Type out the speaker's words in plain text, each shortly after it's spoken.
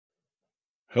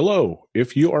Hello.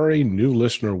 If you are a new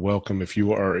listener, welcome. If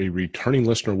you are a returning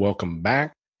listener, welcome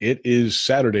back. It is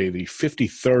Saturday, the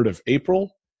 53rd of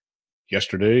April.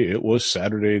 Yesterday, it was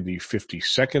Saturday, the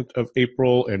 52nd of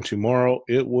April, and tomorrow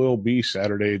it will be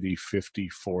Saturday, the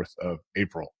 54th of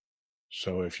April.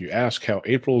 So if you ask how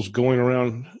April's going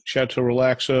around Chateau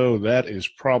Relaxo, that is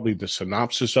probably the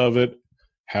synopsis of it.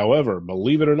 However,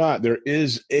 believe it or not, there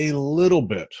is a little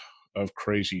bit of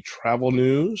crazy travel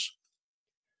news.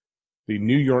 The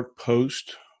New York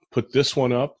Post put this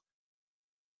one up.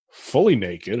 Fully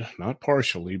naked, not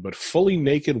partially, but fully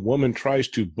naked woman tries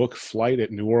to book flight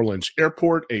at New Orleans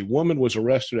airport. A woman was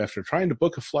arrested after trying to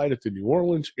book a flight at the New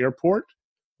Orleans airport.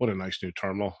 What a nice new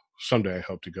terminal. Someday I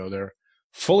hope to go there.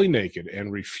 Fully naked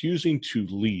and refusing to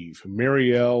leave,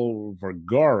 Marielle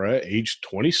Vergara, aged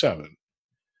 27,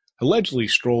 allegedly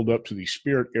strolled up to the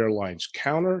Spirit Airlines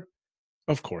counter.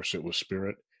 Of course, it was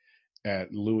Spirit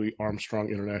at Louis Armstrong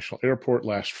International Airport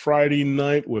last Friday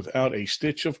night without a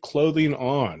stitch of clothing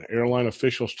on. Airline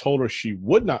officials told her she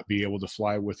would not be able to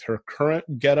fly with her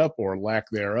current getup or lack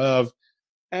thereof,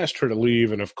 asked her to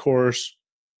leave, and of course,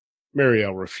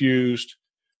 Marielle refused.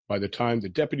 By the time the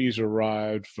deputies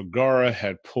arrived, Vergara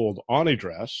had pulled on a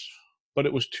dress, but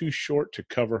it was too short to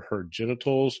cover her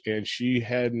genitals, and she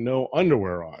had no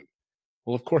underwear on.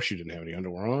 Well, of course she didn't have any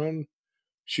underwear on.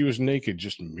 She was naked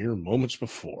just mere moments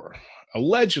before.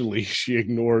 Allegedly, she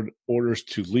ignored orders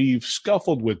to leave,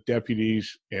 scuffled with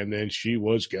deputies, and then she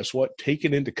was, guess what,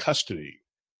 taken into custody.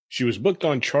 She was booked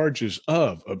on charges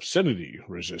of obscenity,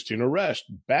 resisting arrest,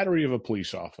 battery of a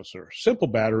police officer, simple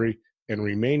battery, and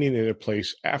remaining in a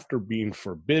place after being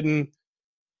forbidden.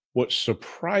 What's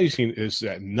surprising is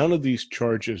that none of these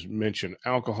charges mention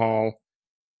alcohol.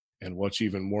 And what's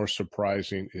even more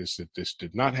surprising is that this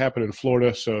did not happen in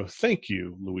Florida, so thank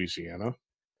you, Louisiana.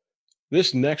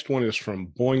 This next one is from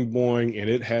Boing Boing, and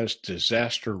it has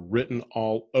disaster written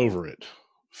all over it.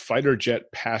 Fighter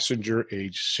jet passenger,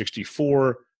 age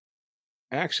 64,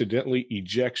 accidentally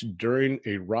ejects during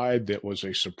a ride that was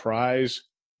a surprise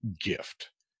gift.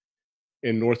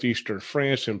 In northeastern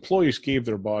France, employees gave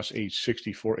their boss, age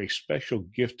 64, a special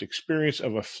gift experience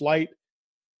of a flight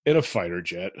in a fighter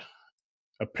jet.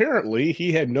 Apparently,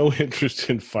 he had no interest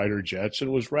in fighter jets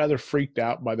and was rather freaked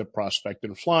out by the prospect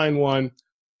of flying one.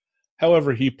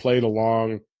 However, he played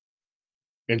along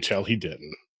until he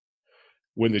didn't.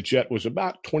 When the jet was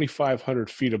about 2,500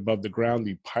 feet above the ground,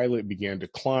 the pilot began to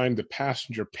climb. The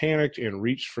passenger panicked and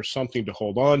reached for something to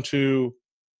hold on to.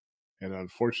 And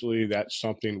unfortunately, that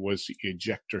something was the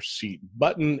ejector seat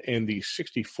button, and the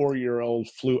 64-year-old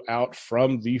flew out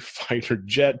from the fighter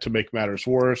jet. To make matters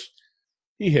worse,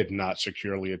 he had not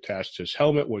securely attached his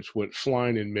helmet, which went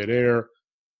flying in midair.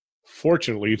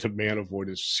 Fortunately, the man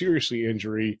avoided serious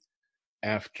injury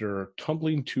after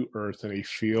tumbling to earth in a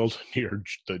field near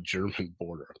the German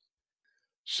border.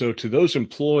 So to those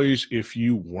employees, if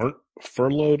you weren't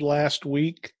furloughed last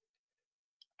week,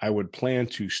 I would plan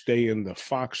to stay in the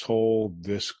foxhole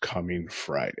this coming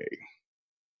Friday.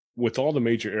 With all the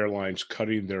major airlines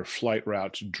cutting their flight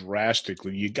routes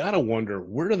drastically, you got to wonder,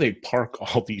 where do they park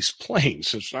all these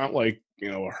planes? It's not like,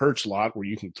 a Hertz lot where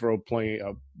you can throw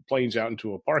planes out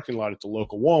into a parking lot at the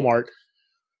local Walmart.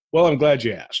 Well, I'm glad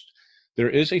you asked. There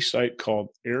is a site called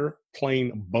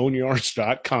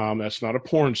airplaneboneyards.com. That's not a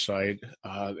porn site.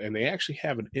 And they actually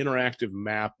have an interactive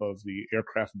map of the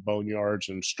aircraft boneyards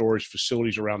and storage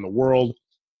facilities around the world.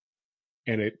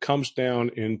 And it comes down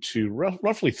into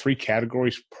roughly three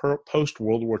categories: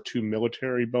 post-World War II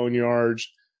military boneyards,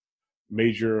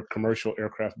 major commercial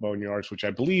aircraft boneyards, which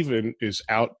I believe is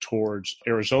out towards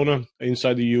Arizona,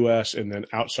 inside the U.S., and then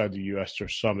outside the U.S.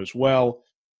 there's some as well.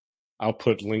 I'll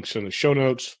put links in the show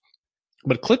notes.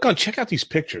 But check out these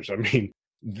pictures. I mean,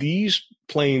 these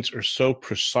planes are so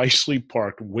precisely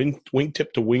parked,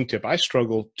 wingtip to wingtip. I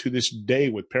struggle to this day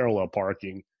with parallel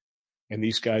parking. And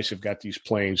these guys have got these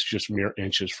planes just mere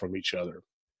inches from each other.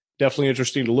 Definitely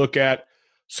interesting to look at,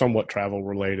 somewhat travel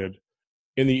related.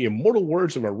 In the immortal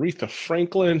words of Aretha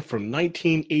Franklin from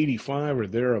 1985 or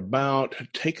thereabout,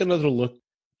 take another look.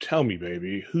 Tell me,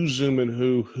 baby, who's zooming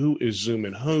who? Who is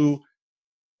zooming who?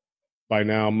 By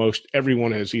now, most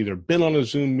everyone has either been on a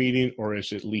Zoom meeting or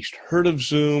has at least heard of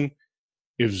Zoom.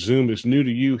 If Zoom is new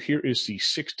to you, here is the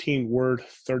 16-word,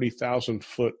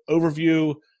 30,000-foot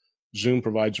overview. Zoom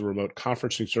provides a remote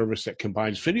conferencing service that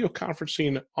combines video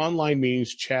conferencing, online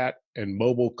meetings, chat, and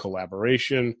mobile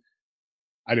collaboration.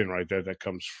 I didn't write that. That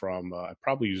comes from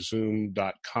probably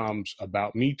Zoom.com's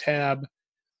About Me tab.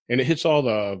 And it hits all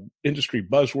the industry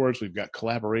buzzwords. We've got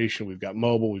collaboration, we've got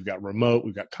mobile, we've got remote,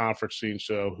 we've got conferencing.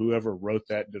 So whoever wrote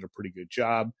that did a pretty good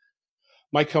job.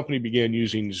 My company began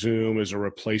using Zoom as a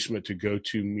replacement to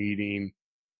GoToMeeting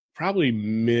probably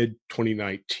mid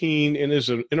 2019, and is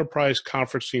an enterprise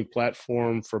conferencing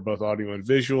platform for both audio and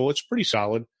visual. It's pretty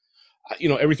solid.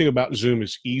 Everything about Zoom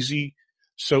is easy,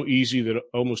 so easy that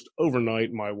almost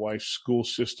overnight my wife's school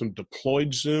system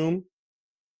deployed Zoom,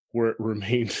 where it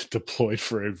remained deployed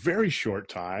for a very short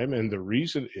time. And the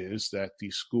reason is that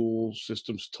the school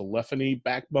system's telephony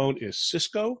backbone is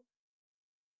Cisco,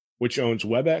 which owns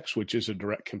WebEx, which is a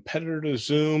direct competitor to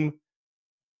Zoom.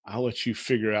 I'll let you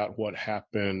figure out what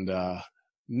happened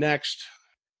next.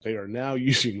 They are now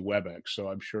using WebEx, so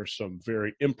I'm sure some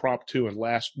very impromptu and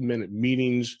last-minute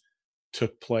meetings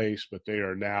took place, but they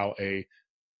are now a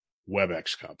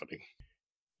WebEx company.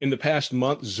 In the past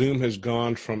month, Zoom has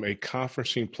gone from a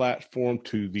conferencing platform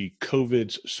to the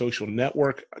COVID's social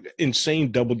network.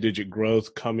 Insane double-digit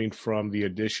growth coming from the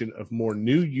addition of more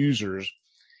new users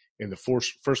in the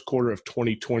first quarter of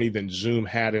 2020 than Zoom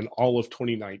had in all of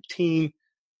 2019.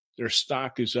 Their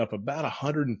stock is up about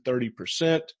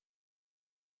 130%.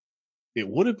 It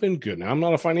would have been good. Now, I'm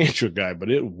not a financial guy, but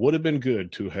it would have been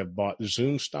good to have bought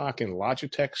Zoom stock and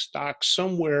Logitech stock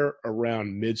somewhere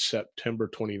around mid-September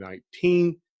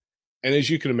 2019. And as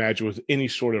you can imagine, with any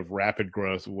sort of rapid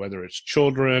growth, whether it's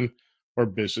children or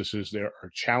businesses, there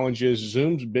are challenges.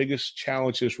 Zoom's biggest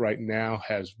challenges right now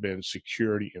has been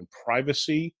security and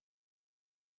privacy.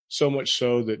 So much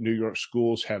so that New York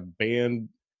schools have banned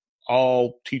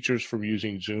all teachers from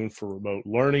using Zoom for remote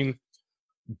learning.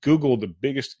 Google, the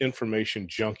biggest information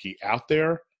junkie out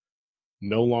there,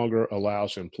 no longer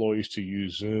allows employees to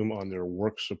use Zoom on their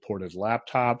work-supported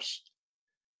laptops.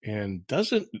 And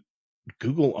doesn't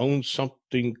Google own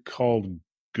something called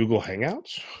Google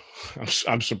Hangouts?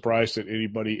 I'm surprised that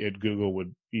anybody at Google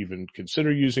would even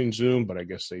consider using Zoom, but I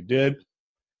guess they did.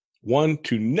 One,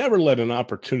 to never let an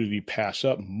opportunity pass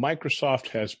up, Microsoft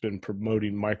has been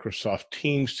promoting Microsoft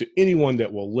Teams to anyone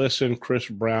that will listen. Chris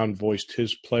Brown voiced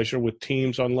his pleasure with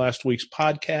Teams on last week's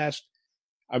podcast.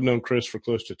 I've known Chris for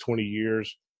close to 20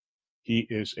 years. He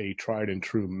is a tried and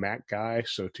true Mac guy,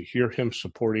 so to hear him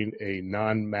supporting a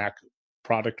non-Mac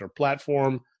product or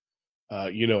platform,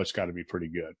 it's got to be pretty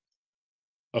good.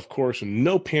 Of course,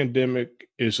 no pandemic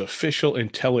is official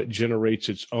until it generates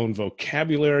its own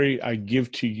vocabulary. I give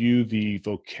to you the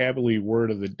vocabulary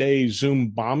word of the day, Zoom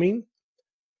bombing.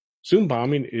 Zoom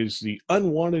bombing is the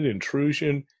unwanted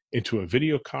intrusion into a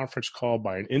video conference call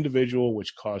by an individual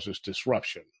which causes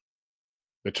disruption.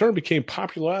 The term became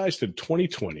popularized in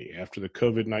 2020 after the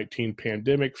COVID-19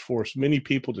 pandemic forced many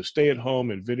people to stay at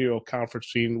home, and video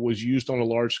conferencing was used on a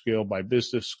large scale by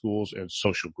business, schools, and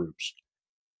social groups.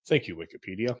 Thank you,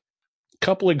 Wikipedia.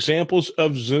 Couple examples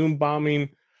of Zoom bombing.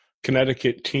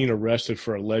 Connecticut teen arrested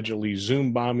for allegedly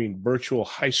Zoom bombing virtual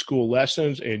high school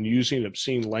lessons and using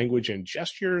obscene language and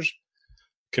gestures.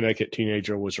 Connecticut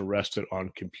teenager was arrested on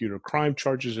computer crime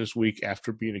charges this week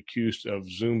after being accused of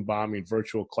Zoom bombing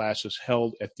virtual classes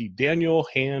held at the Daniel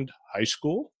Hand High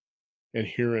School. And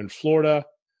here in Florida,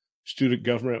 student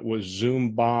government was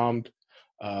Zoom bombed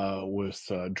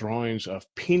with drawings of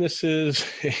penises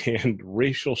and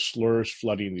racial slurs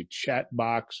flooding the chat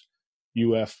box.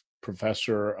 UF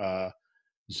professor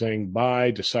Zhang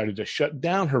Bai decided to shut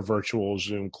down her virtual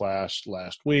Zoom class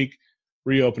last week,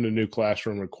 reopened a new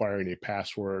classroom requiring a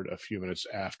password a few minutes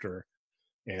after,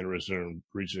 and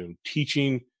resumed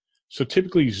teaching. So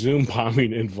typically Zoom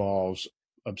bombing involves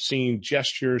obscene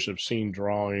gestures, obscene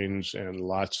drawings, and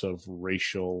lots of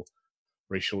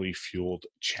racially fueled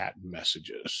chat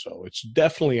messages. So it's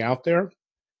definitely out there.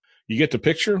 You get the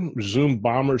picture. Zoom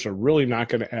bombers are really not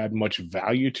going to add much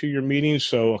value to your meeting.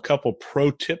 So a couple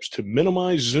pro tips to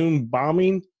minimize Zoom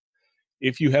bombing.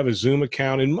 If you have a Zoom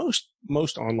account, and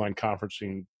most online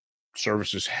conferencing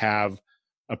services have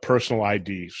a personal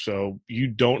ID. So you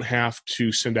don't have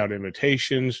to send out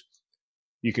invitations.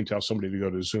 You can tell somebody to go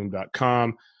to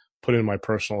zoom.com, put in my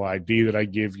personal ID that I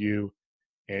give you,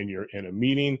 and you're in a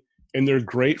meeting. And they're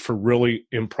great for really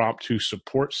impromptu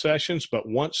support sessions. But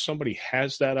once somebody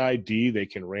has that ID, they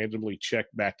can randomly check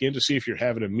back in to see if you're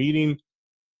having a meeting.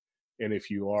 And if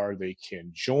you are, they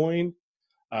can join.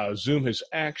 Zoom has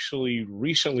actually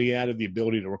recently added the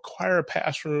ability to require a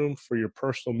password for your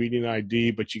personal meeting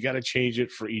ID, but you got to change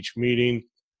it for each meeting.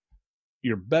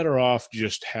 You're better off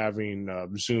just having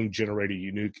Zoom generate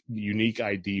a unique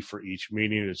ID for each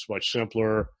meeting. It's much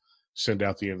simpler. Send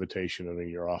out the invitation, and then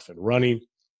you're off and running.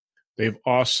 They've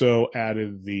also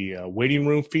added the waiting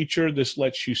room feature. This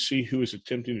lets you see who is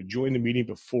attempting to join the meeting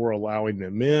before allowing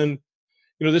them in.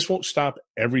 This won't stop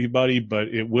everybody, but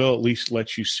it will at least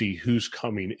let you see who's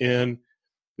coming in.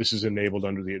 This is enabled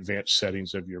under the advanced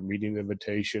settings of your meeting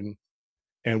invitation.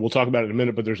 And we'll talk about it in a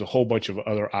minute, but there's a whole bunch of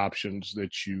other options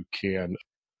that you can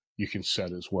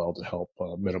set as well to help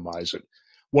minimize it.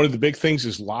 One of the big things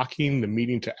is locking the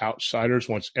meeting to outsiders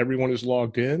once everyone is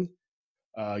logged in.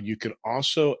 You can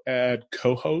also add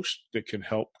co-hosts that can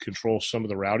help control some of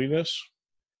the rowdiness.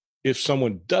 If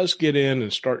someone does get in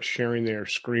and start sharing their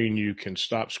screen, you can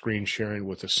stop screen sharing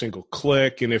with a single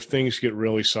click. And if things get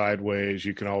really sideways,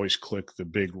 you can always click the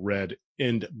big red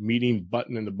end meeting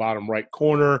button in the bottom right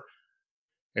corner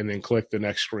and then click the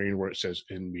next screen where it says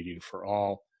end meeting for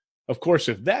all. Of course,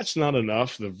 if that's not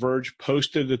enough, The Verge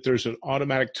posted that there's an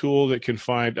automatic tool that can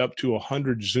find up to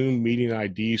 100 Zoom meeting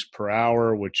IDs per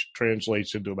hour, which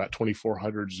translates into about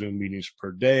 2,400 Zoom meetings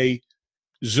per day.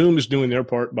 Zoom is doing their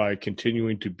part by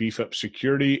continuing to beef up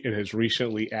security and has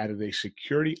recently added a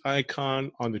security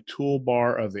icon on the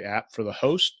toolbar of the app for the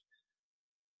host.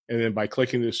 And then by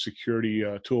clicking this security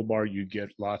toolbar, you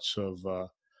get lots of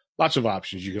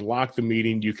options. You can lock the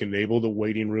meeting. You can enable the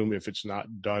waiting room if it's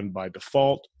not done by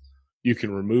default. You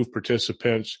can remove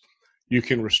participants. You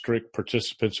can restrict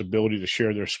participants' ability to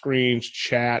share their screens,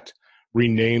 chat,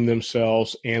 rename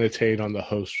themselves, annotate on the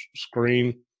host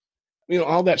screen.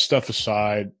 All that stuff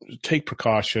aside, take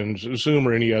precautions. Zoom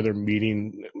or any other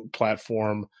meeting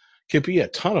platform can be a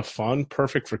ton of fun,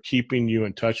 perfect for keeping you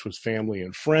in touch with family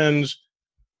and friends.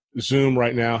 Zoom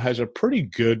right now has a pretty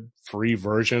good free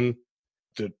version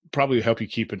that probably help you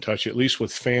keep in touch, at least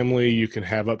with family. You can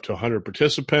have up to 100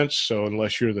 participants. So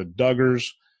unless you're the Duggars,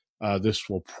 this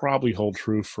will probably hold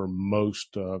true for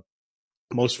most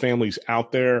families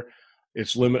out there.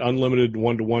 It's unlimited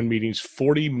one-to-one meetings,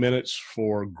 40 minutes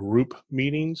for group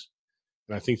meetings.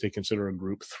 And I think they consider a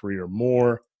group 3 or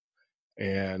more,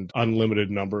 and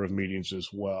unlimited number of meetings as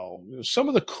well. Some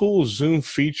of the cool Zoom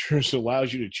features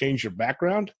allows you to change your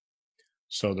background.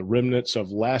 So the remnants of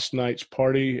last night's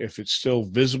party, if it's still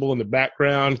visible in the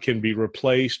background, can be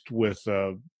replaced with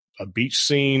a beach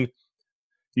scene.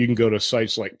 You can go to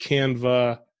sites like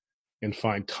Canva and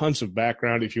find tons of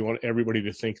background. If you want everybody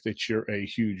to think that you're a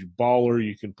huge baller,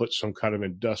 you can put some kind of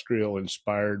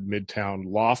industrial-inspired Midtown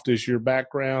loft as your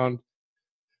background.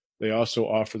 They also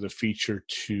offer the feature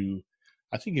to,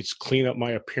 I think it's clean up my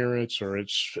appearance, or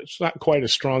it's not quite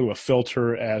as strong of a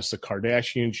filter as the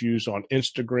Kardashians use on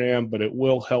Instagram, but it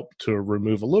will help to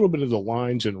remove a little bit of the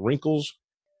lines and wrinkles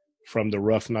from the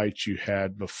rough nights you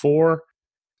had before.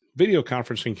 Video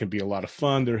conferencing can be a lot of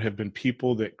fun. There have been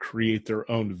people that create their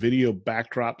own video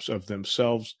backdrops of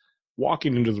themselves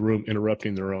walking into the room,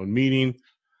 interrupting their own meeting.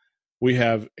 We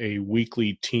have a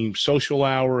weekly team social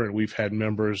hour, and we've had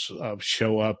members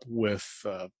show up with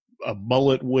a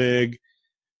mullet wig.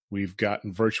 We've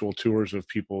gotten virtual tours of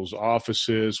people's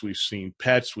offices. We've seen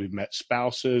pets. We've met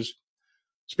spouses.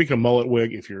 Speaking of mullet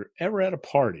wig, if you're ever at a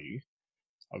party,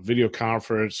 a video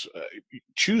conference,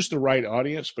 choose the right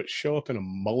audience, but show up in a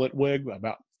mullet wig,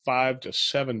 about $5 to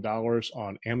 $7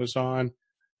 on Amazon,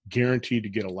 guaranteed to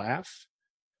get a laugh.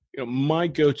 My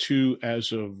go-to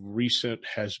as of recent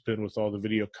has been with all the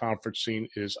video conferencing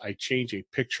is I change a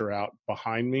picture out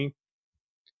behind me.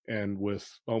 And with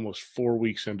almost 4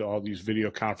 weeks into all these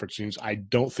video conferencings, I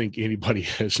don't think anybody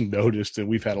has noticed. And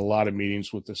we've had a lot of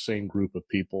meetings with the same group of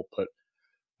people, but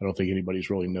I don't think anybody's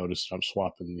really noticed I'm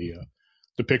swapping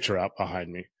the picture out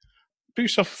behind me. Do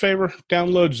yourself a favor,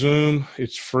 download Zoom.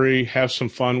 It's free. Have some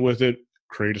fun with it.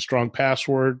 Create a strong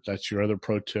password. That's your other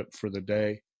pro tip for the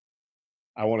day.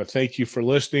 I want to thank you for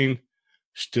listening.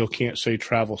 Still can't say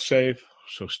travel safe,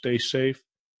 so stay safe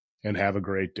and have a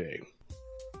great day.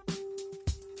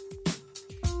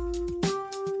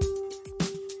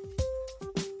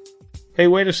 Hey,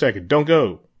 wait a second. Don't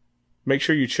go. Make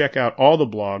sure you check out all the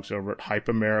blogs over at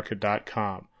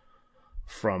hypeamerica.com.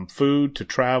 From food to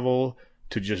travel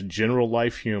to just general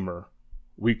life humor,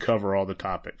 we cover all the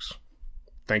topics.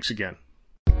 Thanks again.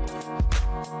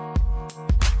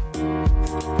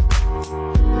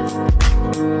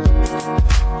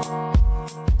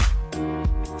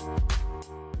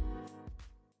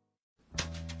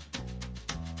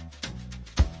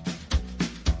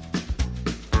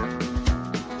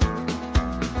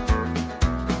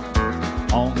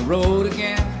 On the road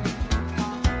again.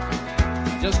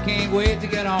 Just can't wait to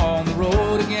get on the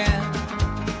road again.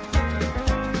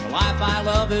 The life I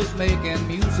love is making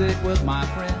music with my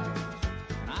friends.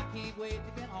 And I can't wait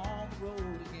to get on the road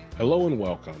again. Hello and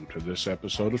welcome to this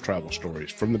episode of Travel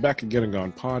Stories from the Back Again and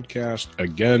Gone podcast.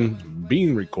 Again,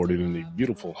 being recorded in the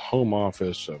beautiful home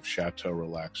office of Chateau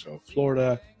Relaxo,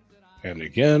 Florida. And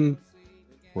again,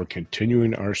 we're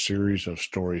continuing our series of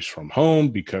stories from home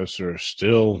because there's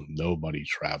still nobody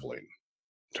traveling.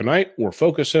 Tonight, we're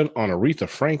focusing on Aretha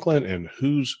Franklin and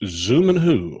Who's Zoomin'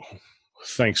 Who.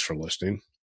 Thanks for listening.